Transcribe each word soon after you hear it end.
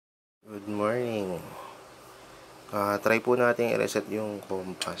Try po natin i-reset yung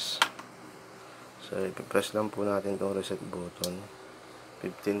Comfast. So, i-press lang po natin itong reset button.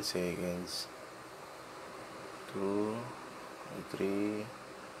 15 seconds. 2, 3,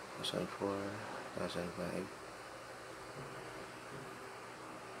 2004, 2005.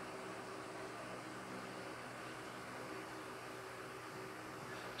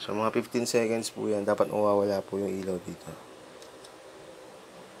 So, mga 15 seconds po yan. Dapat mawawala po yung ilaw dito.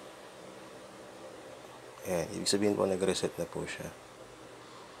 Ayan. Ibig sabihin po, nag-reset na po siya.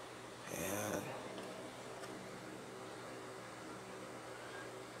 Ayan.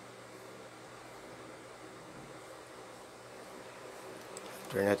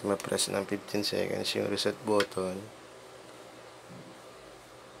 After natin ma-press ng 15 seconds yung reset button.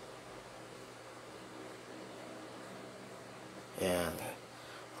 Ayan.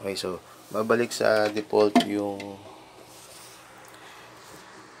 Okay, so, babalik sa default yung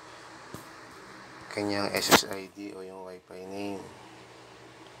kanyang SSID o yung Wi-Fi name.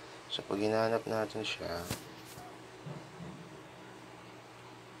 So, pag hinahanap natin siya,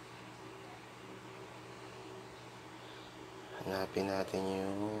 hanapin natin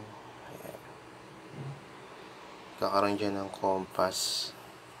yung ayan, kakaroon dyan ng Comfast.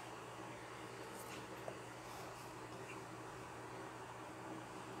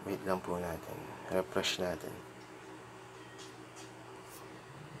 Wait lang po natin. Refresh natin.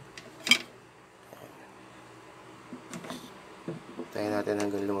 Tayo natin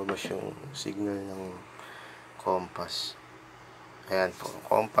hanggang lumabas yung signal ng Comfast. Ayan po.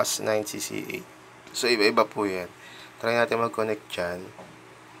 Comfast 9cc8. So, iba-iba po yan. Try natin mag-connect dyan.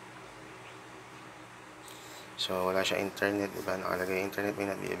 So, wala siya internet. Diba? Nakalagay internet may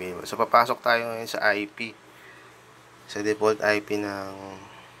not be available. So, papasok tayo ngayon sa IP. Sa default IP ng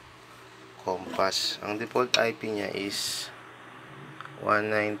Comfast. Ang default IP niya is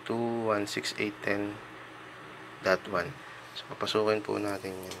 192.168.10.1. So, papasukin po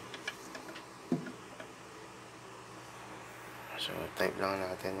natin yan. So, type lang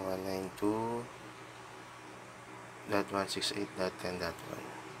natin 192.168.10.1.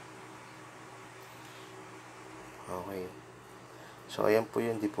 Okay. So, ayan po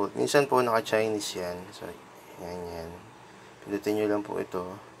yung default. Minsan po naka-Chinese yan. So, yan. Pindutin nyo lang po ito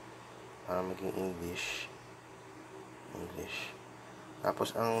para maging English.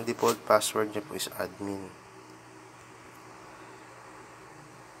 Tapos, ang default password niya po is admin.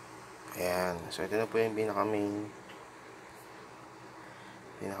 Ayan. So, ito na po yung pinaka-main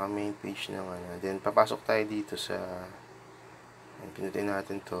page ng ano. Then, papasok tayo dito sa pindutin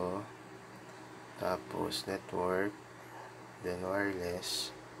natin to. Tapos, network. Then,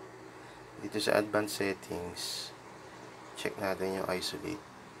 wireless. Dito sa advanced settings, check natin yung isolate.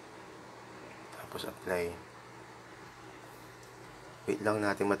 Tapos, apply. Wait lang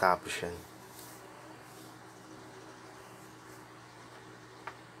natin matapos yan.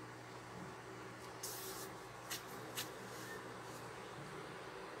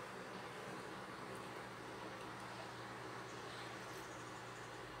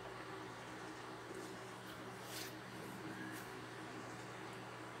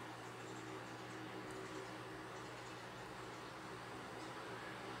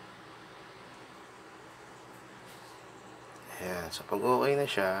 Ayan. So, pag okay na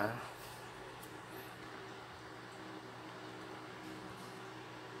siya,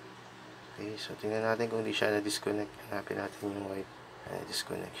 okay, so tingnan natin kung hindi siya na-disconnect. Hanapin natin yung wifi.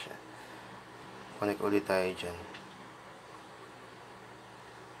 Na-disconnect siya. Connect ulit tayo dyan.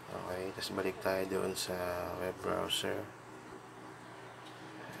 Okay, tapos balik tayo doon sa web browser.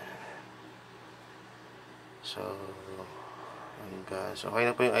 So, okay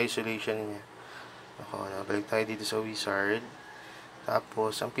na po yung isolation niya. Okay, balik tayo dito sa wizard.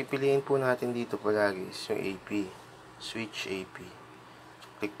 Tapos, ang pipiliin po natin dito palagi is yung AP. Switch AP.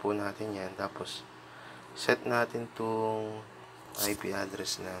 Click po natin yan. Tapos, set natin itong IP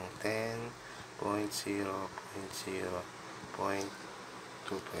address ng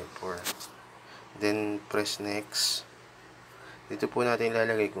 10.0.0.254. Then, press next. Dito po natin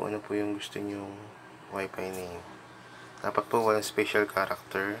ilalagay kung ano po yung gusto nyong Wi-Fi name. Dapat po walang special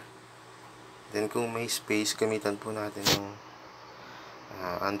character. Then, kung may space, gamitan po natin ng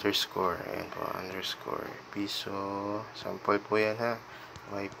underscore. Ayan po, underscore. Piso. Sample po yan ha.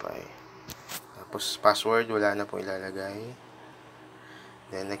 Wi-Fi. Tapos, password, wala na po ilalagay.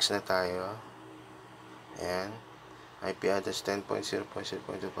 Then, next na tayo. Ayan. IP address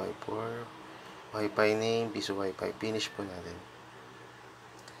 10.0.0.254. Wi-Fi name, piso Wi-Fi. Finish po natin.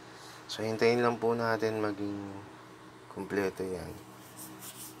 So, hintayin lang po natin maging kumpleto yan.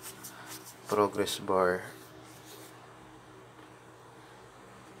 Progress bar.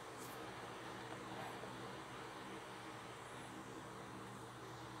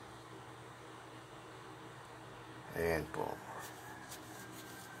 Ayan po.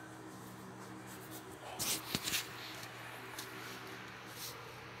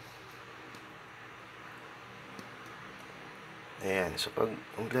 Ayan. So, pag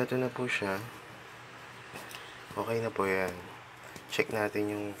kumpleto na po siya, okay na po yan. Check natin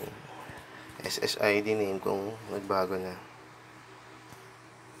yung ssid name kung nagbago na.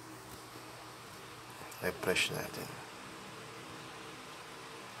 Refresh natin.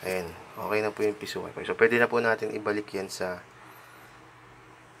 Ayan. Okay na po yung piso wifi. So, pwede na po natin ibalik yan sa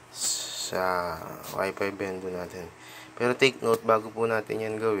wifi bendo natin. Pero take note, bago po natin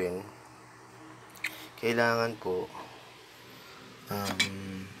yan gawin, kailangan po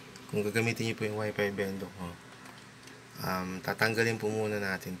kung gagamitin niyo po yung wifi bendo ko, tatanggalin po muna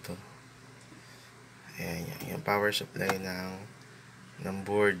natin to. Ayan, yung power supply ng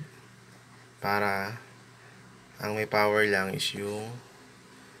board, para ang may power lang is yung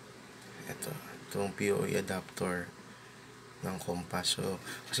itong PoE adapter ng Comfast. So,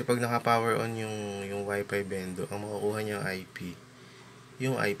 kasi pag naka-power on yung wifi bendo, ang makukuha niya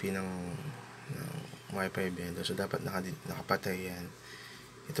yung IP ng wifi bendo. So, dapat nakapatay yan.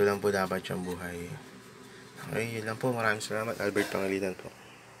 Ito lang po dapat yung buhay. Okay, yun lang po. Maraming salamat. Albert Pangilinan po.